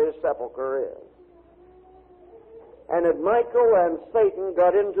knows where his sepulcher is. And that Michael and Satan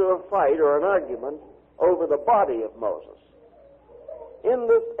got into a fight or an argument over the body of Moses. in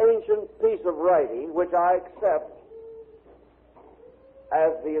this ancient piece of writing, which I accept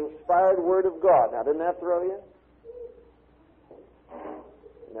as the inspired Word of God. Now, didn't that throw you?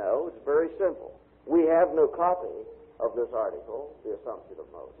 No, it's very simple. We have no copy of this article, the Assumption of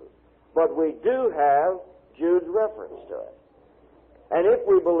Moses, but we do have Jude's reference to it. And if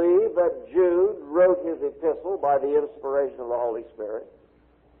we believe that Jude wrote his epistle by the inspiration of the Holy Spirit,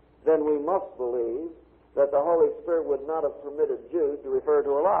 then we must believe that the Holy Spirit would not have permitted Jude to refer to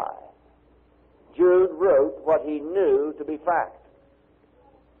a lie. Jude wrote what he knew to be fact.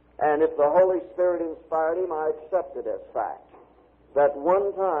 And if the Holy Spirit inspired him, I accept it as fact. That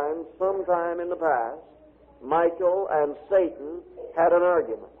one time, sometime in the past, Michael and Satan had an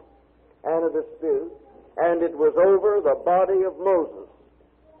argument and a dispute, and it was over the body of Moses.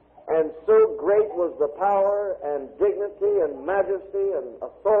 And so great was the power and dignity and majesty and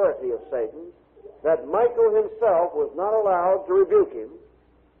authority of Satan that Michael himself was not allowed to rebuke him,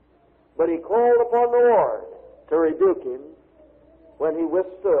 but he called upon the Lord to rebuke him when he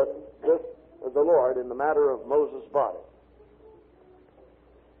withstood the Lord in the matter of Moses' body.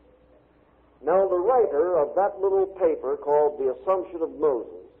 Now, the writer of that little paper called The Assumption of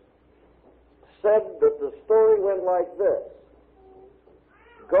Moses said that the story went like this.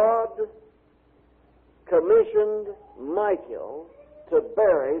 God commissioned Michael to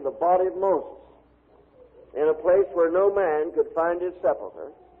bury the body of Moses in a place where no man could find his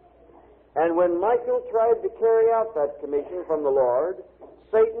sepulcher. And when Michael tried to carry out that commission from the Lord,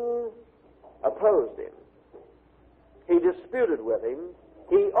 Satan opposed him. He disputed with him.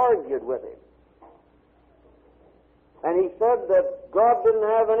 He argued with him. And he said that God didn't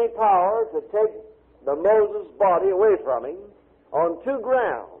have any power to take the Moses body away from him on two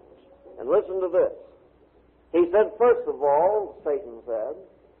grounds. And listen to this. He said, first of all, Satan said,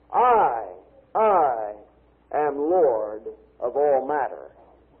 I am Lord of all matter.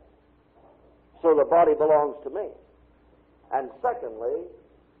 So the body belongs to me. And secondly,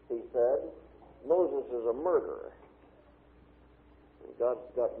 he said, Moses is a murderer. And God's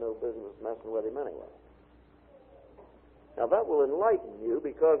got no business messing with him anyway. Now that will enlighten you,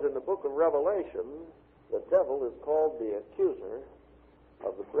 because in the book of Revelation, the devil is called the accuser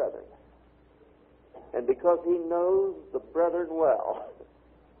of the brethren. And because he knows the brethren well,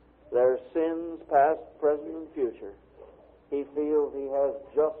 their sins past, present, and future, he feels he has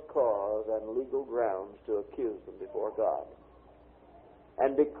just cause and legal grounds to accuse them before God.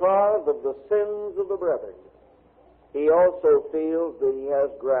 And because of the sins of the brethren, he also feels that he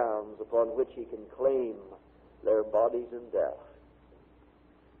has grounds upon which he can claim their bodies in death.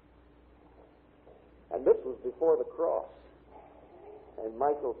 And this was before the cross. And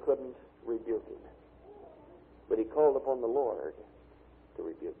Michael couldn't rebuke him. But he called upon the Lord to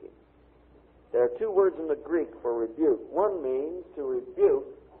rebuke him. There are two words in the Greek for rebuke. One means to rebuke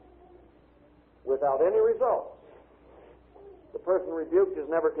without any result. The person rebuked is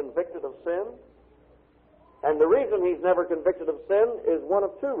never convicted of sin. And the reason he's never convicted of sin is one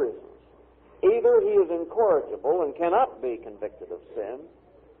of two reasons. Either he is incorrigible and cannot be convicted of sin,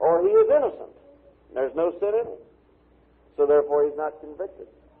 or he is innocent. There's no sin in him. So therefore he's not convicted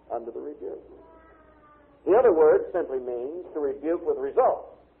under the rebuke. The other word simply means to rebuke with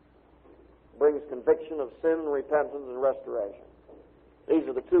results. Brings conviction of sin, repentance, and restoration. These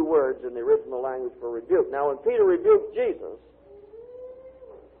are the two words in the original language for rebuke. Now, when Peter rebuked Jesus,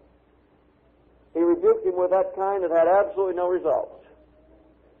 he rebuked him with that kind that had absolutely no results.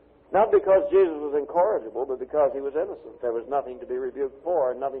 Not because Jesus was incorrigible, but because he was innocent. There was nothing to be rebuked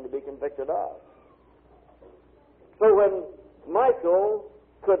for and nothing to be convicted of. So when Michael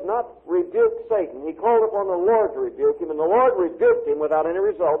could not rebuke Satan, he called upon the Lord to rebuke him, and the Lord rebuked him without any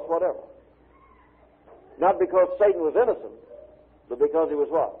results whatever. Not because Satan was innocent, but because he was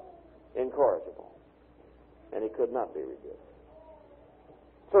what? Incorrigible. And he could not be rebuked.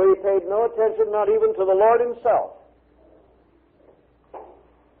 So he paid no attention, not even to the Lord himself.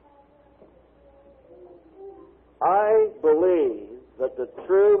 I believe that the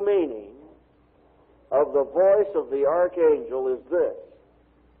true meaning of the voice of the archangel is this: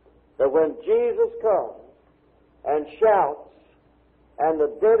 that when Jesus comes and shouts and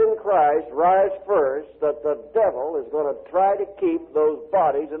the dead in Christ rise first, that the devil is going to try to keep those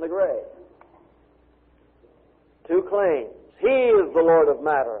bodies in the grave. Two claims. He is the Lord of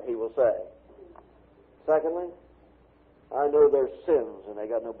matter, he will say. Secondly, I know their sins and they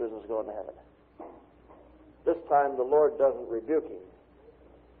got no business going to heaven. This time the Lord doesn't rebuke him.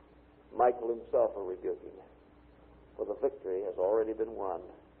 Michael himself will rebuke him. For the victory has already been won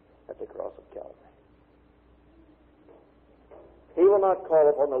at the cross of Calvary. He will not call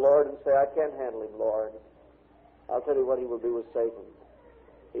upon the Lord and say, I can't handle him, Lord. I'll tell you what he will do with Satan.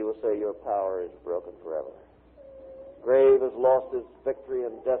 He will say, your power is broken forever. Grave has lost its victory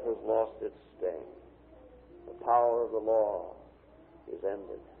and death has lost its sting. The power of the law is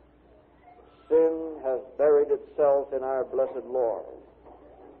ended. Sin has buried itself in our blessed Lord.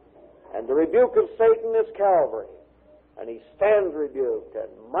 And the rebuke of Satan is Calvary. And he stands rebuked,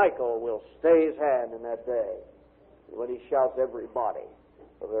 and Michael will stay his hand in that day. And when he shouts, every body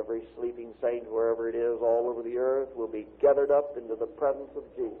of every sleeping saint, wherever it is, all over the earth, will be gathered up into the presence of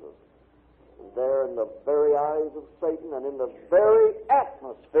Jesus. And there in the very eyes of Satan and in the very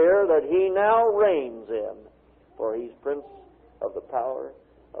atmosphere that he now reigns in, for he's prince of the power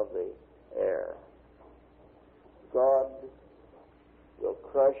of the air. God will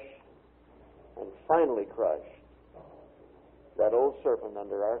crush and finally crush that old serpent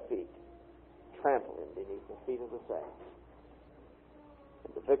under our feet, trample him beneath the feet of the saints.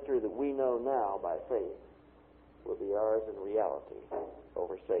 And the victory that we know now by faith will be ours in reality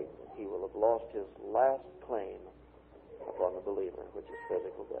over Satan. He will have lost his last claim upon the believer, which is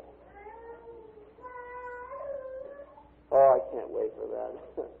physical death. Oh, I can't wait for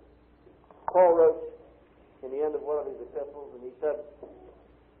that. Paul wrote in the end of one of his epistles, and he said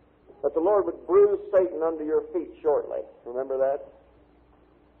that the Lord would bruise Satan under your feet shortly. Remember that?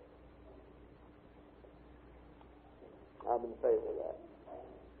 I'm in favor of that.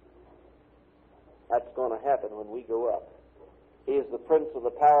 That's going to happen when we go up. He is the prince of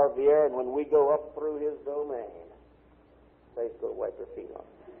the power of the air, and when we go up through his domain, Satan's going to wipe their feet on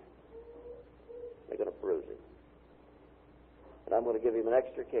him. They're going to bruise him. And I'm going to give him an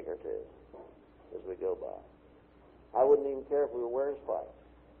extra kick or two as we go by. I wouldn't even care if we were wearing spikes.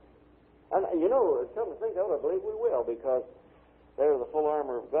 And you know, come to think of it, I believe we will, because there the full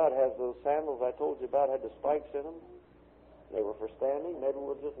armor of God has those sandals I told you about, had the spikes in them. They were for standing. Maybe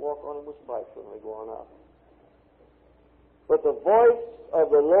we'll just walk on them with spikes when we go on up. But the voice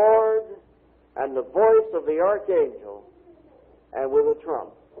of the Lord and the voice of the archangel, and with a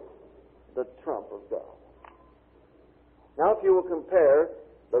trump, the trump of God. Now, if you will compare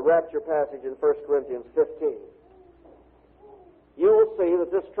the rapture passage in 1 Corinthians 15, you will see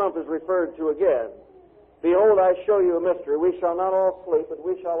that this trump is referred to again. Behold, I show you a mystery. We shall not all sleep, but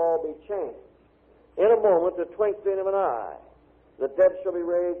we shall all be changed. In a moment, the twinkling of an eye, the dead shall be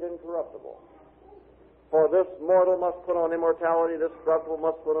raised incorruptible. For this mortal must put on immortality, this corruptible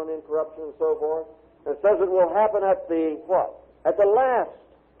must put on incorruption, and so forth. And it says it will happen at the what? At the last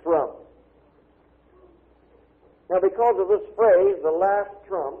trump. Now, because of this phrase, the last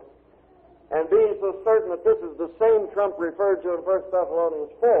trump, and being so certain that this is the same trump referred to in 1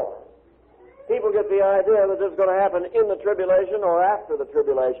 Thessalonians 4, people get the idea that this is going to happen in the tribulation or after the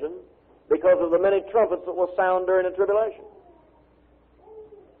tribulation because of the many trumpets that will sound during the tribulation.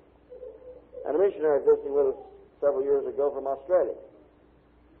 And a missionary visiting with us several years ago from Australia.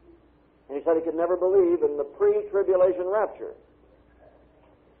 And he said he could never believe in the pre-tribulation rapture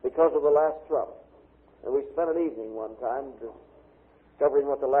because of the last trump. And we spent an evening one time discovering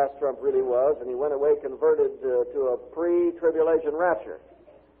what the last trump really was, and he went away converted to a pre-tribulation rapture.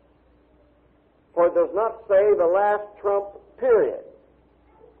 For it does not say the last trump, period.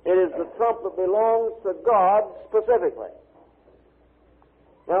 It is the trump that belongs to God specifically.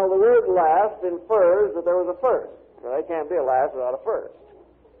 Now, the word last infers that there was a first. Well, there can't be a last without a first.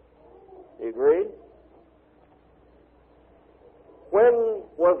 You agree? When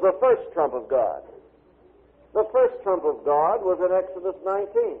was the first trump of God? The first trump of God was in Exodus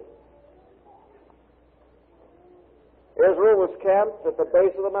 19. Israel was camped at the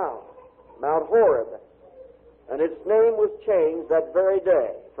base of the mount, Mount Horeb, and its name was changed that very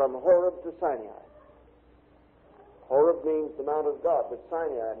day from Horeb to Sinai. Horeb means the Mount of God, but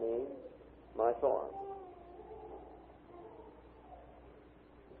Sinai means my thorn.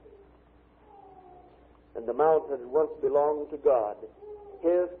 And the mount that had once belonged to God,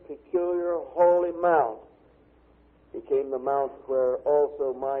 his peculiar holy mount, became the mount where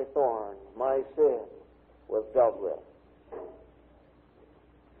also my thorn, my sin, was dealt with.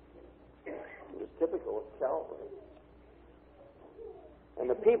 It was typical of Calvary. And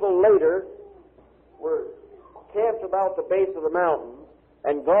the people later were camped about the base of the mountain,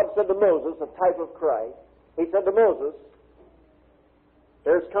 and God said to Moses, a type of Christ, he said to Moses,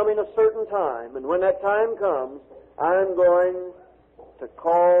 there's coming a certain time, and when that time comes, I'm going to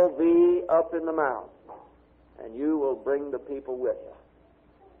call thee up in the mount, and you will bring the people with you.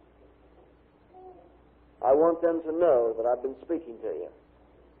 I want them to know that I've been speaking to you,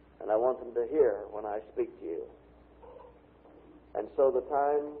 and I want them to hear when I speak to you. And so the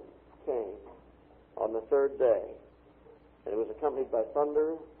time came on the third day, and it was accompanied by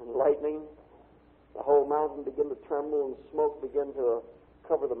thunder and lightning. The whole mountain began to tremble, and smoke began to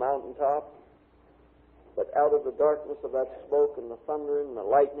cover the mountaintop, but out of the darkness of that smoke and the thunder and the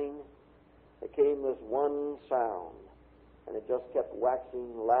lightning, there came this one sound, and it just kept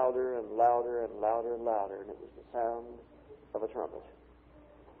waxing louder and louder and louder and louder, and it was the sound of a trumpet,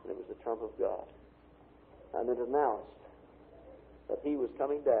 and it was the trump of God. And it announced that he was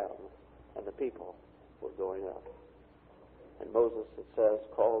coming down, and the people were going up. And Moses, it says,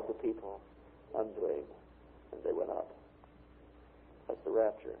 called the people unto him, and they went up. That's the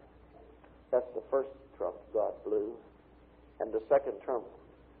rapture. That's the first trump God blew, and the second trump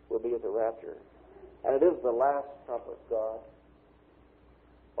will be at the rapture. And it is the last trump of God.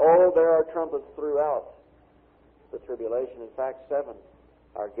 Oh, there are trumpets throughout the tribulation. In fact, 7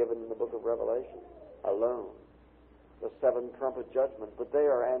 are given in the book of Revelation alone. The 7 trumpet judgments, but they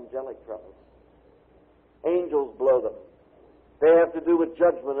are angelic trumpets. Angels blow them. They have to do with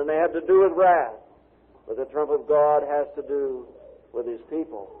judgment, and they have to do with wrath. But the trump of God has to do with his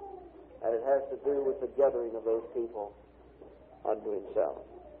people, and it has to do with the gathering of those people unto himself.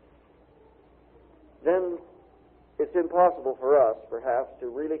 Then it's impossible for us, perhaps, to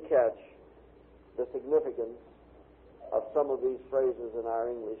really catch the significance of some of these phrases in our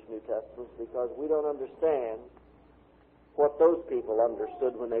English New Testaments because we don't understand what those people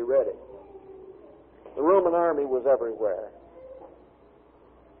understood when they read it. The Roman army was everywhere.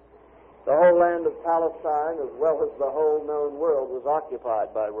 The whole land of Palestine, as well as the whole known world, was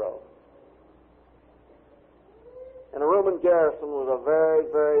occupied by Rome. And a Roman garrison was a very,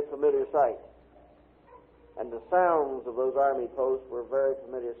 very familiar sight. And the sounds of those army posts were very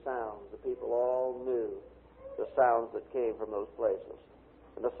familiar sounds. The people all knew the sounds that came from those places.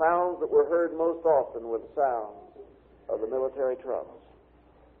 And the sounds that were heard most often were the sounds of the military trumpets.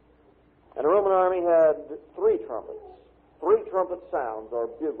 And the Roman army had 3 trumpets. 3 trumpet sounds, or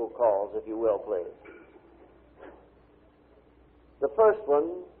bugle calls, if you will, please. The first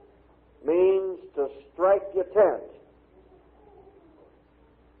one means to strike your tent.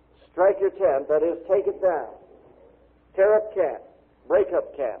 Strike your tent, that is, take it down. Tear up camp. Break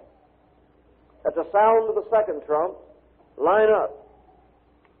up camp. At the sound of the second trump, line up.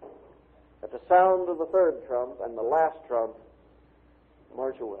 At the sound of the third trump and the last trump,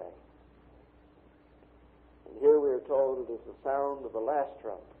 march away. And here we are told it is the sound of the last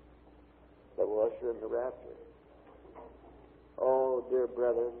trump that will usher in the rapture. Oh, dear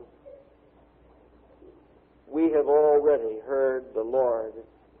brethren, we have already heard the Lord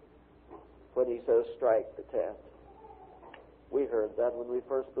when he says, strike the tent. We heard that when we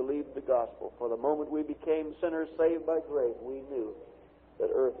first believed the gospel. For the moment we became sinners saved by grace, we knew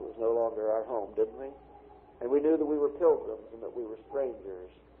that earth was no longer our home, didn't we? And we knew that we were pilgrims and that we were strangers.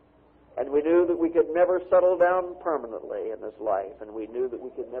 And we knew that we could never settle down permanently in this life, and we knew that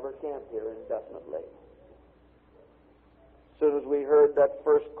we could never camp here indefinitely. As soon as we heard that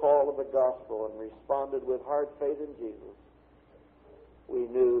first call of the gospel and responded with hard faith in Jesus, we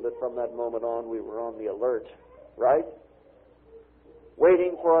knew that from that moment on we were on the alert, right?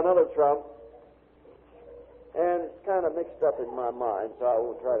 Waiting for another trump, and it's kind of mixed up in my mind, so I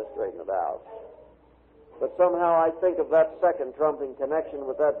will try to straighten it out. But somehow I think of that second trump in connection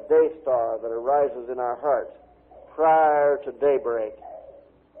with that day star that arises in our hearts prior to daybreak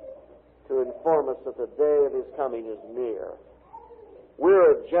to inform us that the day of his coming is near.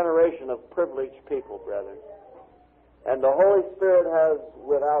 We're a generation of privileged people, brethren. And the Holy Spirit has,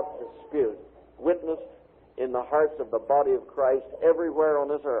 without dispute, witnessed in the hearts of the body of Christ everywhere on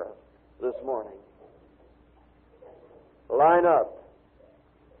this earth this morning. Line up.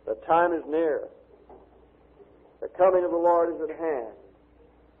 The time is near. The coming of the Lord is at hand.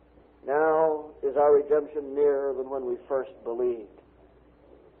 Now is our redemption nearer than when we first believed.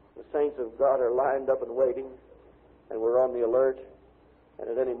 The saints of God are lined up and waiting, and we're on the alert, and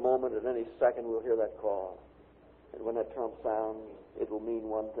at any moment, at any second, we'll hear that call. And when that trump sounds, it will mean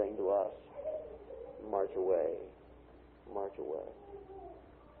one thing to us. March away. March away.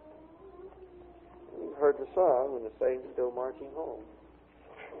 We've heard the song, when the saints go marching home.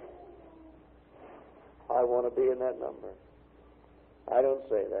 I want to be in that number. I don't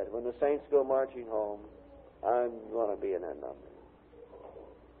say that. When the saints go marching home, I'm going to be in that number.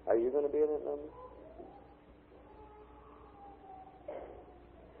 Are you going to be in that number?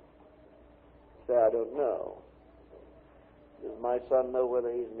 Say, I don't know. Does my son know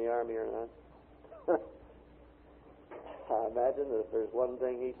whether he's in the army or not? I imagine that if there's one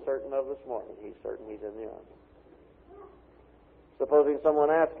thing he's certain of this morning, he's certain he's in the army. Supposing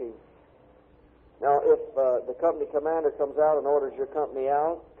someone asks him, now if the company commander comes out and orders your company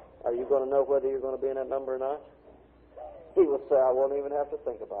out, are you going to know whether you're going to be in that number or not? He will say, I won't even have to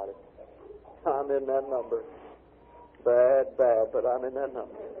think about it. I'm in that number. Bad, but I'm in that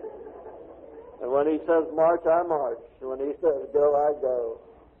number. And when he says march, I march. And when he says go, I go.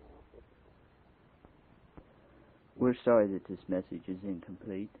 We're sorry that this message is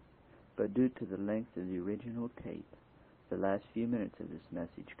incomplete, but due to the length of the original tape, the last few minutes of this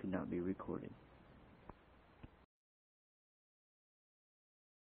message could not be recorded.